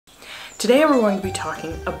Today we're going to be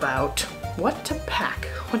talking about what to pack,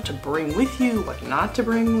 what to bring with you, what not to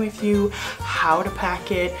bring with you, how to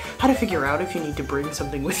pack it, how to figure out if you need to bring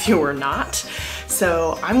something with you or not.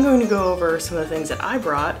 So I'm going to go over some of the things that I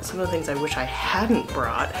brought, some of the things I wish I hadn't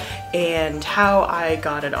brought, and how I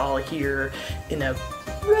got it all here in a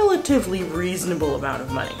relatively reasonable amount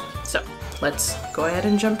of money. So let's go ahead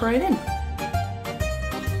and jump right in.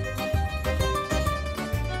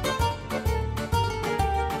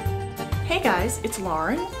 Hey guys, it's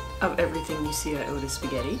Lauren of Everything You See at Oda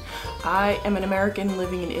Spaghetti. I am an American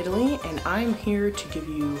living in Italy, and I'm here to give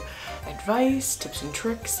you advice, tips and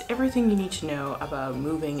tricks, everything you need to know about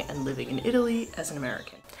moving and living in Italy as an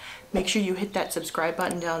American. Make sure you hit that subscribe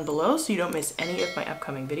button down below so you don't miss any of my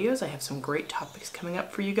upcoming videos. I have some great topics coming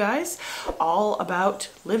up for you guys, all about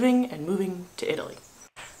living and moving to Italy.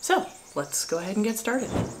 So let's go ahead and get started.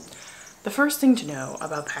 The first thing to know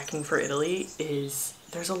about packing for Italy is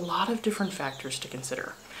there's a lot of different factors to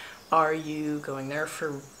consider. Are you going there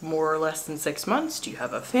for more or less than 6 months? Do you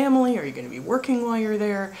have a family? Are you going to be working while you're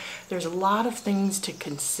there? There's a lot of things to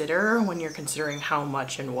consider when you're considering how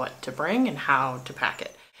much and what to bring and how to pack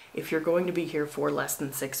it. If you're going to be here for less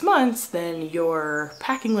than 6 months, then your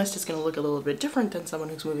packing list is going to look a little bit different than someone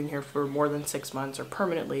who's moving here for more than 6 months or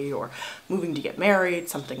permanently or moving to get married,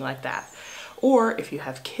 something like that. Or if you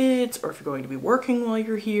have kids, or if you're going to be working while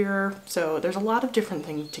you're here. So there's a lot of different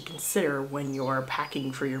things to consider when you're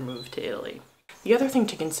packing for your move to Italy. The other thing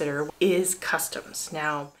to consider is customs.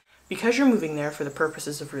 Now, because you're moving there for the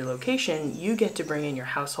purposes of relocation, you get to bring in your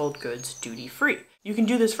household goods duty-free. You can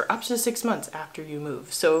do this for up to 6 months after you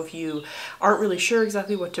move. So if you aren't really sure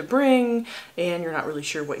exactly what to bring and you're not really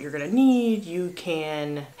sure what you're gonna need, you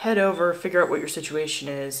can head over, figure out what your situation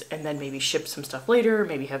is, and then maybe ship some stuff later,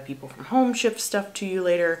 maybe have people from home ship stuff to you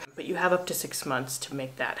later, but you have up to 6 months to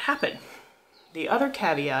make that happen. The other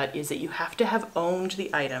caveat is that you have to have owned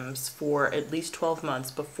the items for at least 12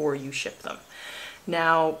 months before you ship them.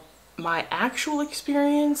 Now, my actual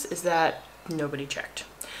experience is that nobody checked.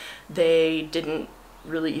 They didn't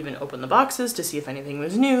really even open the boxes to see if anything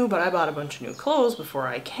was new, but I bought a bunch of new clothes before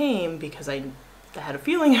I came because I had a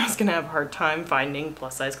feeling I was gonna have a hard time finding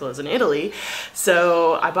plus size clothes in Italy.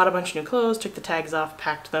 So I bought a bunch of new clothes, took the tags off,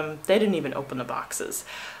 packed them. They didn't even open the boxes.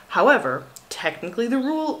 However, technically the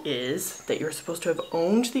rule is that you're supposed to have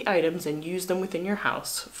owned the items and used them within your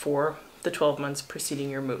house for the 12 months preceding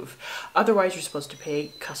your move. Otherwise, you're supposed to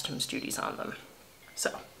pay customs duties on them.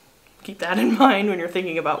 So keep that in mind when you're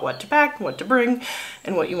thinking about what to pack, what to bring,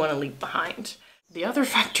 and what you want to leave behind. The other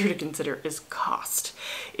factor to consider is cost.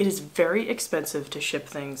 It is very expensive to ship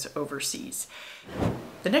things overseas.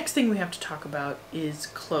 The next thing we have to talk about is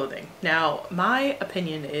clothing. Now, my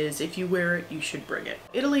opinion is if you wear it, you should bring it.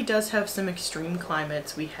 Italy does have some extreme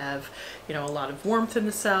climates. We have, a lot of warmth in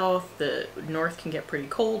the south. The north can get pretty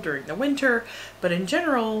cold during the winter, but in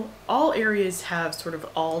general, all areas have sort of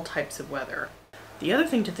all types of weather. The other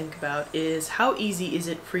thing to think about is how easy is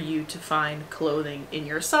it for you to find clothing in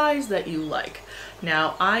your size that you like.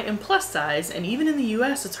 Now, I am plus size, and even in the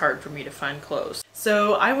US it's hard for me to find clothes.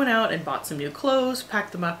 So I went out and bought some new clothes,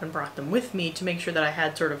 packed them up and brought them with me to make sure that I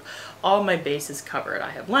had sort of all my bases covered.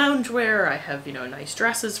 I have loungewear, I have, nice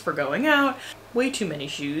dresses for going out, way too many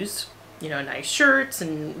shoes, nice shirts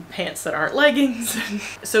and pants that aren't leggings.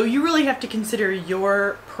 So you really have to consider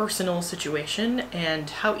your personal situation and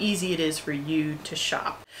how easy it is for you to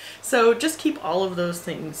shop. So just keep all of those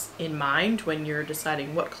things in mind when you're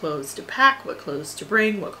deciding what clothes to pack, what clothes to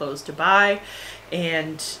bring, what clothes to buy,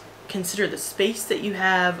 and consider the space that you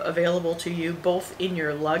have available to you both in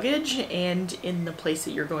your luggage and in the place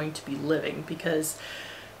that you're going to be living, because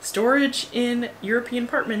storage in European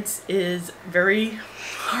apartments is very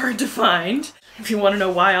hard to find. If you want to know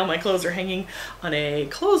why all my clothes are hanging on a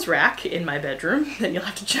clothes rack in my bedroom, then you'll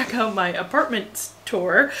have to check out my apartment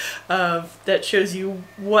tour that shows you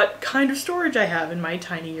what kind of storage I have in my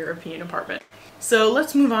tiny European apartment. So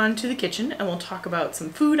let's move on to the kitchen and we'll talk about some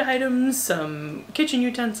food items, some kitchen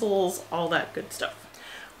utensils, all that good stuff.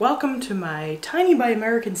 Welcome to my tiny by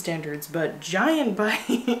American standards, but giant by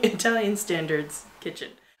Italian standards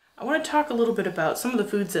kitchen. I want to talk a little bit about some of the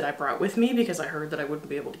foods that I brought with me because I heard that I wouldn't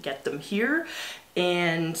be able to get them here,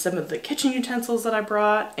 and some of the kitchen utensils that I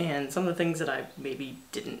brought, and some of the things that I maybe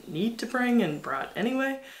didn't need to bring and brought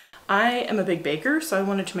anyway. I am a big baker, so I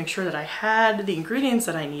wanted to make sure that I had the ingredients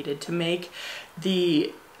that I needed to make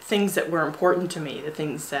the things that were important to me, the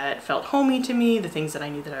things that felt homey to me, the things that I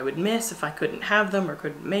knew that I would miss if I couldn't have them or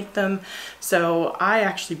couldn't make them. So I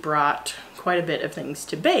actually brought quite a bit of things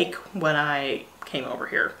to bake when I came over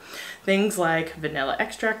here. Things like vanilla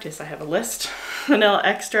extract, yes, I have a list. Vanilla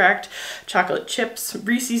extract, chocolate chips,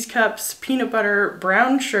 Reese's cups, peanut butter,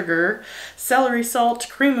 brown sugar, celery salt,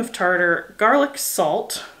 cream of tartar, garlic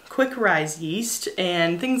salt, quick rise yeast,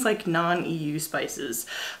 and things like non-EU spices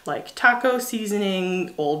like taco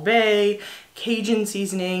seasoning, Old Bay, Cajun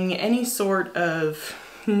seasoning, any sort of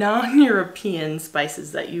non-European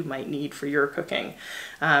spices that you might need for your cooking,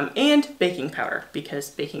 and baking powder, because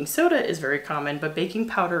baking soda is very common, but baking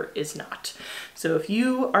powder is not. So if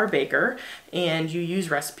you are a baker and you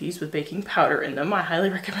use recipes with baking powder in them, I highly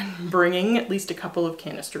recommend bringing at least a couple of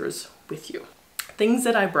canisters with you. Things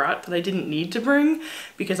that I brought that I didn't need to bring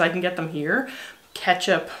because I can get them here: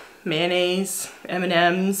 ketchup, mayonnaise,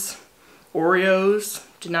 M&Ms, Oreos.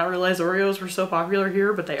 Did not realize Oreos were so popular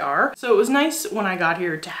here, but they are. So it was nice when I got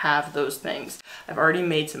here to have those things. I've already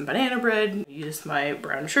made some banana bread, used my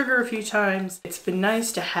brown sugar a few times. It's been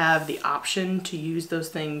nice to have the option to use those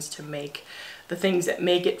things to make the things that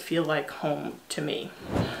make it feel like home to me.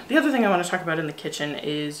 The other thing I want to talk about in the kitchen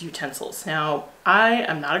is utensils. Now, I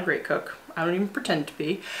am not a great cook. I don't even pretend to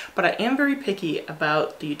be, but I am very picky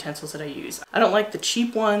about the utensils that I use. I don't like the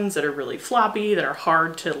cheap ones that are really floppy, that are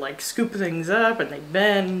hard to like scoop things up and they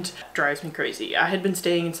bend. It drives me crazy. I had been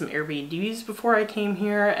staying in some Airbnbs before I came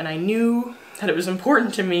here, and I knew that it was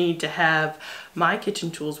important to me to have my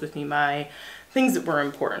kitchen tools with me, my things that were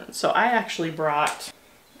important. So I actually brought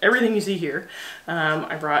everything you see here.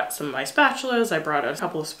 I brought some of my spatulas, I brought a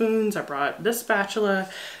couple of spoons, I brought this spatula,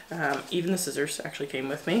 even the scissors actually came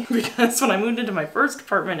with me because when I moved into my first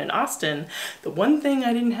apartment in Austin, the one thing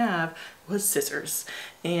I didn't have was scissors.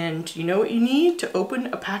 And you know what you need to open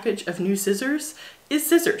a package of new scissors? Is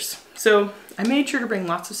scissors. So I made sure to bring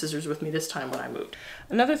lots of scissors with me this time when I moved.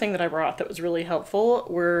 Another thing that I brought that was really helpful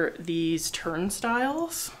were these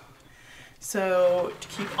turnstiles. So to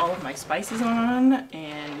keep all of my spices on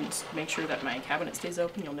and make sure that my cabinet stays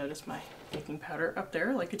open, you'll notice my baking powder up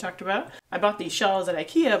there like we talked about. I bought these shelves at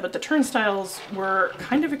IKEA, but the turnstiles were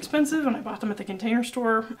kind of expensive and I bought them at the Container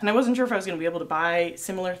Store, and I wasn't sure if I was going to be able to buy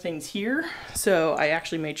similar things here, so I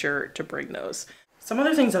actually made sure to bring those. Some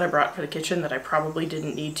other things that I brought for the kitchen that I probably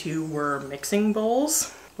didn't need to were mixing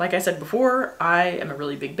bowls. Like I said before, I am a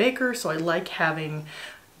really big baker, so I like having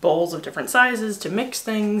bowls of different sizes to mix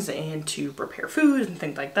things and to prepare food and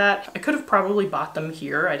things like that. I could have probably bought them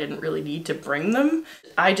here. I didn't really need to bring them.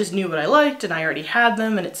 I just knew what I liked and I already had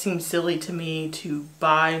them, and it seemed silly to me to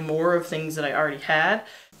buy more of things that I already had.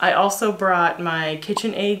 I also brought my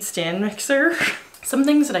KitchenAid stand mixer. Some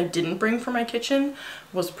things that I didn't bring for my kitchen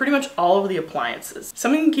was pretty much all of the appliances.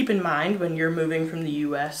 Something to keep in mind when you're moving from the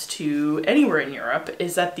US to anywhere in Europe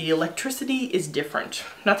is that the electricity is different.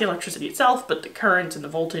 Not the electricity itself, but the current and the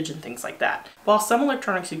voltage and things like that. While some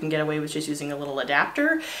electronics you can get away with just using a little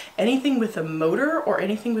adapter, anything with a motor or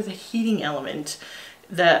anything with a heating element,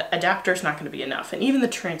 the adapter is not going to be enough. And even the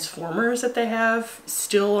transformers that they have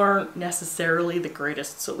still aren't necessarily the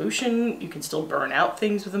greatest solution. You can still burn out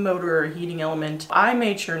things with a motor or a heating element. I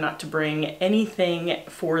made sure not to bring anything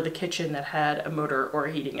for the kitchen that had a motor or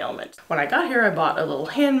a heating element. When I got here, I bought a little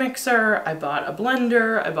hand mixer, I bought a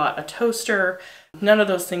blender, I bought a toaster. None of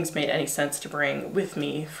those things made any sense to bring with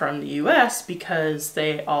me from the US because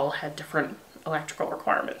they all had different electrical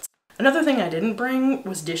requirements. Another thing I didn't bring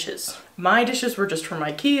was dishes. My dishes were just from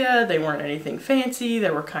IKEA, they weren't anything fancy, they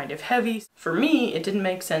were kind of heavy. For me, it didn't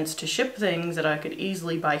make sense to ship things that I could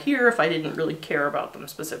easily buy here if I didn't really care about them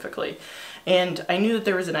specifically. And I knew that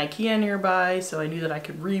there was an IKEA nearby, so I knew that I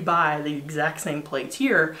could rebuy the exact same plates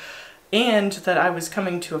here, and that I was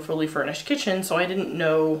coming to a fully furnished kitchen, so I didn't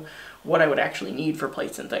know what I would actually need for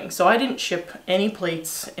plates and things. So I didn't ship any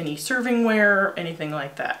plates, any servingware, anything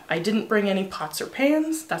like that. I didn't bring any pots or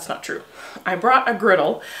pans. That's not true. I brought a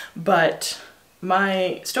griddle, but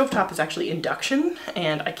my stovetop is actually induction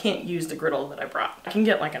and I can't use the griddle that I brought. I can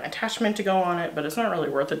get like an attachment to go on it, but it's not really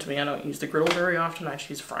worth it to me. I don't use the griddle very often. I just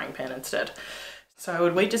use a frying pan instead. So I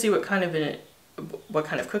would wait to see what kind of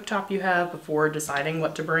cooktop you have before deciding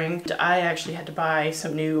what to bring. I actually had to buy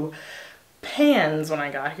some new pans when I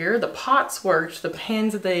got here. The pots worked, the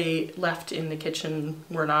pans that they left in the kitchen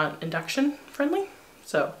were not induction friendly,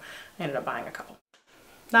 so I ended up buying a couple.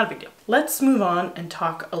 Not a big deal. Let's move on and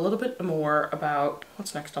talk a little bit more about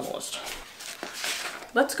what's next on the list.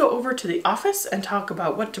 Let's go over to the office and talk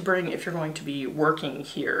about what to bring if you're going to be working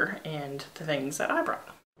here and the things that I brought.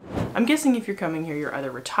 I'm guessing if you're coming here, you're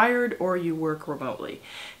either retired or you work remotely.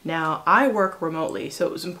 Now, I work remotely, so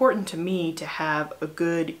it was important to me to have a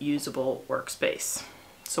good, usable workspace.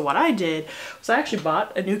 So what I did was I actually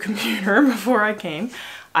bought a new computer before I came.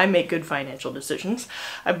 I make good financial decisions.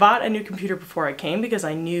 I bought a new computer before I came because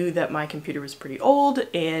I knew that my computer was pretty old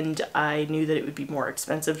and I knew that it would be more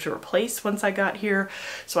expensive to replace once I got here.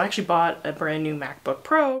 So I actually bought a brand new MacBook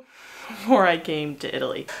Pro before I came to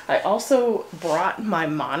Italy. I also brought my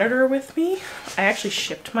monitor with me. I actually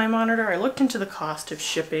shipped my monitor. I looked into the cost of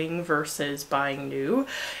shipping versus buying new,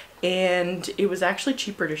 and it was actually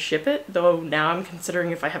cheaper to ship it, though now I'm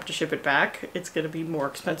considering if I have to ship it back, it's going to be more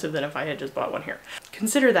expensive than if I had just bought one here.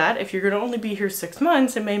 Consider that if you're going to only be here 6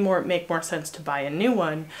 months, it may make more sense to buy a new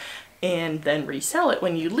one and then resell it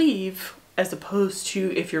when you leave, as opposed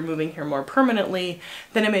to if you're moving here more permanently,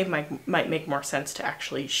 then it might make more sense to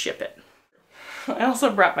actually ship it. I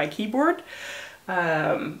also brought my keyboard.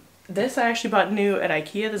 This I actually bought new at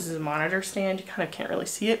IKEA. This is a monitor stand. You kind of can't really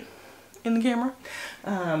see it in the camera.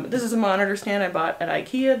 This is a monitor stand I bought at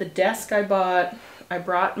IKEA. The desk I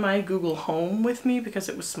brought my Google Home with me because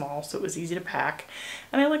it was small, so it was easy to pack,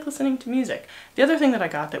 and I like listening to music. The other thing that I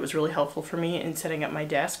got that was really helpful for me in setting up my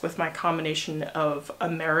desk with my combination of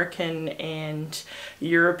American and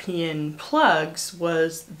European plugs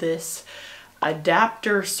was this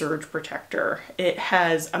adapter surge protector. It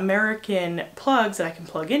has American plugs that I can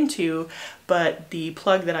plug into, but the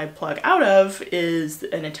plug that I plug out of is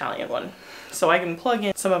an Italian one. So I can plug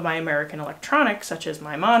in some of my American electronics, such as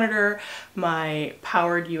my monitor, my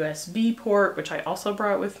powered USB port, which I also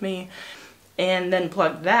brought with me, and then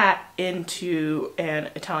plug that into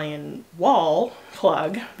an Italian wall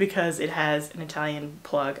plug because it has an Italian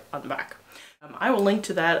plug on the back. I will link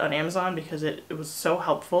to that on Amazon because it was so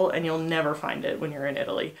helpful, and you'll never find it when you're in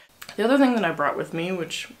Italy. The other thing that I brought with me,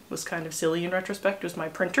 which was kind of silly in retrospect, was my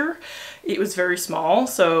printer. It was very small,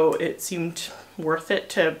 so it seemed worth it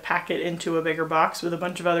to pack it into a bigger box with a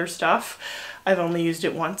bunch of other stuff. I've only used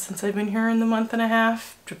it once since I've been here in the month and a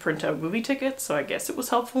half to print out movie tickets, so I guess it was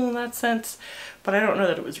helpful in that sense, but I don't know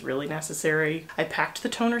that it was really necessary. I packed the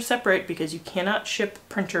toner separate because you cannot ship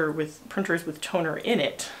printers with toner in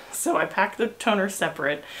it, so I packed the toner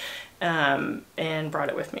separate and brought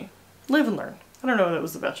it with me. Live and learn. I don't know if that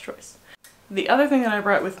was the best choice. The other thing that I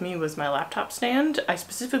brought with me was my laptop stand. I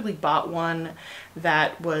specifically bought one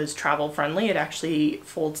that was travel friendly. It actually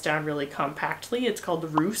folds down really compactly. It's called the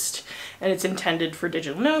Roost, and it's intended for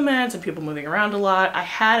digital nomads and people moving around a lot. I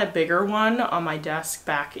had a bigger one on my desk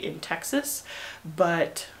back in Texas,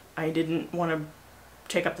 but I didn't want to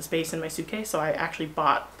take up the space in my suitcase, so I actually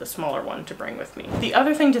bought the smaller one to bring with me. The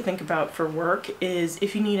other thing to think about for work is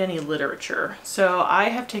if you need any literature. So I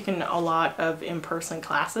have taken a lot of in-person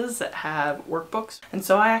classes that have workbooks, and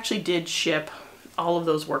so I actually did ship all of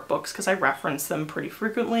those workbooks because I reference them pretty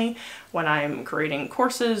frequently when I'm creating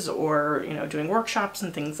courses or, you know, doing workshops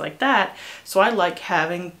and things like that. So I like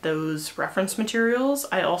having those reference materials.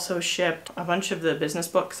 I also shipped a bunch of the business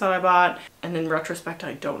books that I bought, and in retrospect,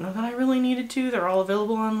 I don't know that I really needed to. They're all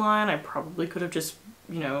available online. I probably could have just,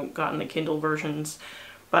 you know, gotten the Kindle versions.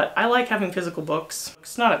 But I like having physical books.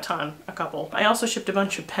 It's not a ton, a couple. I also shipped a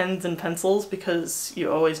bunch of pens and pencils because you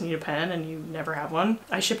always need a pen and you never have one.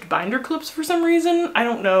 I shipped binder clips for some reason. I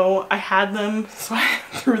don't know. I had them, so I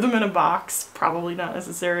threw them in a box. Probably not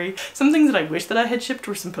necessary. Some things that I wish that I had shipped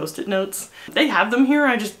were some Post-it notes. They have them here,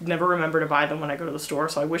 I just never remember to buy them when I go to the store,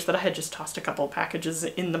 so I wish that I had just tossed a couple of packages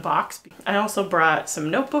in the box. I also brought some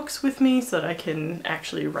notebooks with me so that I can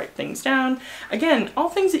actually write things down. Again, all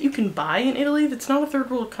things that you can buy in Italy. That's not a third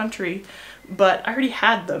world country, but I already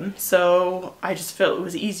had them, so I just felt it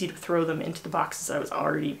was easy to throw them into the boxes I was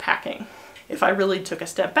already packing. If I really took a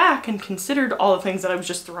step back and considered all the things that I was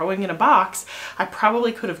just throwing in a box, I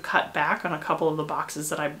probably could have cut back on a couple of the boxes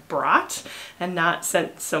that I brought and not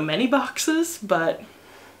sent so many boxes, but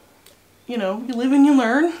you know, you live and you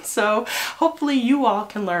learn. So hopefully you all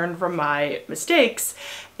can learn from my mistakes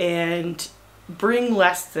and bring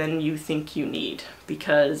less than you think you need,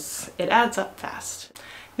 because it adds up fast.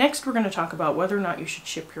 Next, we're going to talk about whether or not you should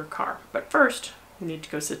ship your car. But first, you need to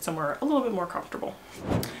go sit somewhere a little bit more comfortable.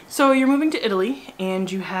 So you're moving to Italy and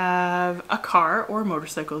you have a car or a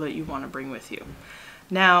motorcycle that you want to bring with you.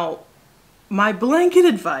 Now, my blanket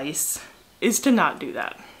advice is to not do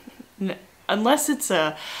that. Unless it's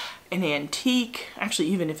an antique, actually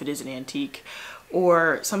even if it is an antique,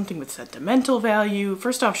 or something with sentimental value.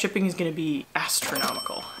 First off, shipping is going to be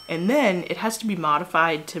astronomical. And then it has to be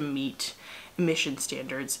modified to meet emission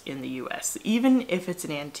standards in the US, even if it's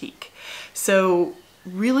an antique. So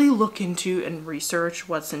really look into and research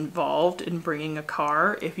what's involved in bringing a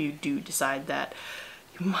car if you do decide that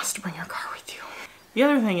you you must bring your car with you. The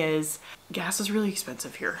other thing is, gas is really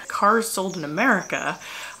expensive here. Cars sold in America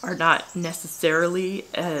are not necessarily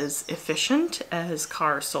as efficient as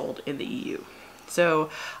cars sold in the EU. So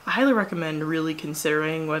I highly recommend really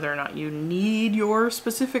considering whether or not you need your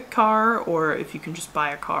specific car or if you can just buy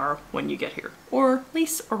a car when you get here, or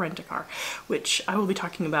lease or rent a car, which I will be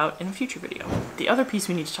talking about in a future video. The other piece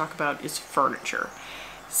we need to talk about is furniture.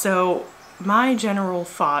 So my general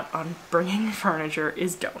thought on bringing furniture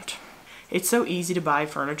is don't. It's so easy to buy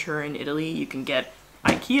furniture in Italy. You can get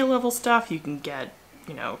IKEA level stuff, you can get,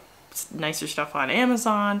 you know, nicer stuff on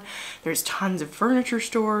Amazon. There's tons of furniture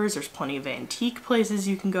stores. There's plenty of antique places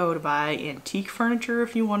you can go to buy antique furniture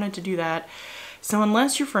if you wanted to do that. So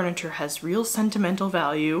unless your furniture has real sentimental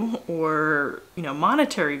value or, you know,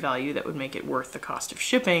 monetary value that would make it worth the cost of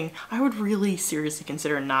shipping, I would really seriously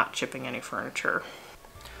consider not shipping any furniture.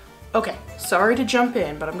 Okay, sorry to jump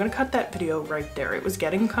in, but I'm gonna cut that video right there. It was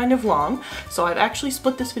getting kind of long, so I've actually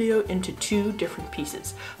split this video into two different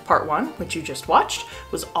pieces. Part one, which you just watched,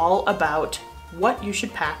 was all about what you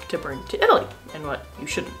should pack to bring to Italy and what you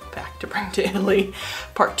shouldn't pack to bring to Italy.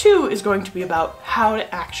 Part two is going to be about how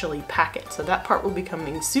to actually pack it. So that part will be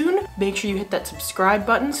coming soon. Make sure you hit that subscribe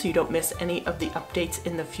button so you don't miss any of the updates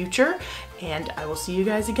in the future. And I will see you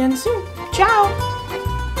guys again soon. Ciao!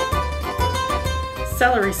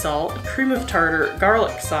 Celery salt, cream of tartar,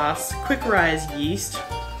 garlic sauce, quick rise yeast,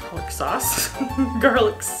 garlic sauce,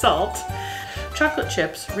 garlic salt, chocolate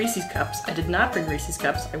chips, Reese's cups. I did not bring Reese's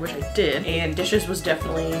cups, I wish I did, and dishes was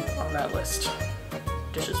definitely on that list.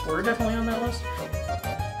 Dishes were definitely on that list.